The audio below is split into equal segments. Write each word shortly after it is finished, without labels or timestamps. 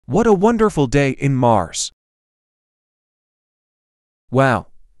What a wonderful day in Mars. Wow.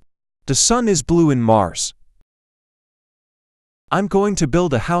 The sun is blue in Mars. I'm going to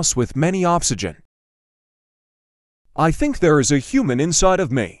build a house with many oxygen. I think there is a human inside of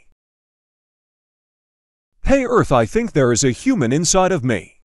me. Hey Earth, I think there is a human inside of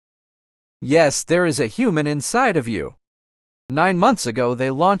me. Yes, there is a human inside of you. 9 months ago,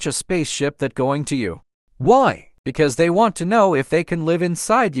 they launched a spaceship that's going to you. Why? Because they want to know if they can live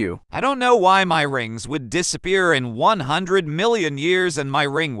inside you. I don't know why my rings would disappear in 100 million years and my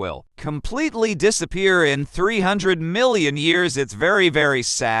ring will completely disappear in 300 million years. It's very, very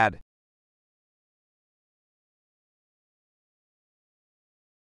sad.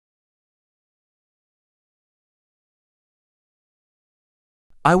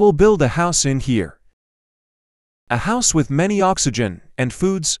 I will build a house in here. A house with many oxygen, and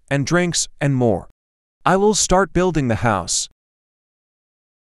foods, and drinks, and more. I will start building the house.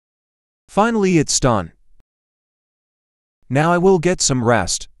 Finally, it's done. Now I will get some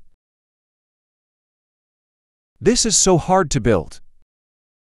rest. This is so hard to build.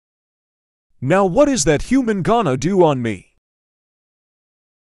 Now what is that human gonna do on me?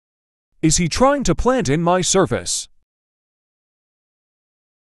 Is he trying to plant in my surface?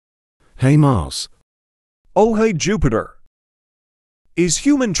 Hey Mars. Oh hey Jupiter. Is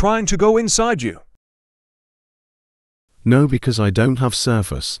human trying to go inside you? No, because I don't have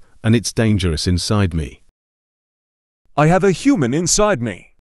surface, and it's dangerous inside me. I have a human inside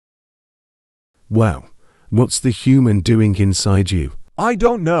me. Well, what's the human doing inside you? I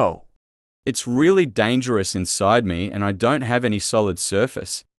don't know. It's really dangerous inside me and I don't have any solid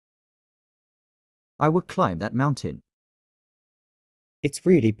surface. I would climb that mountain. It's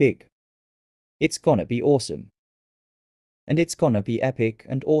really big. It's gonna be awesome. And it's gonna be epic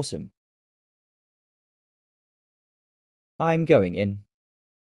and awesome. I'm going in.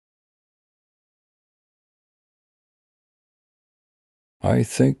 I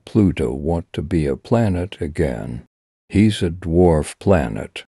think Pluto want to be a planet again. He's a dwarf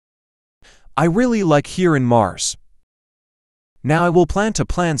planet. I really like here in Mars. Now I will plant a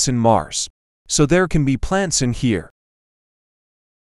plants in Mars, so there can be plants in here.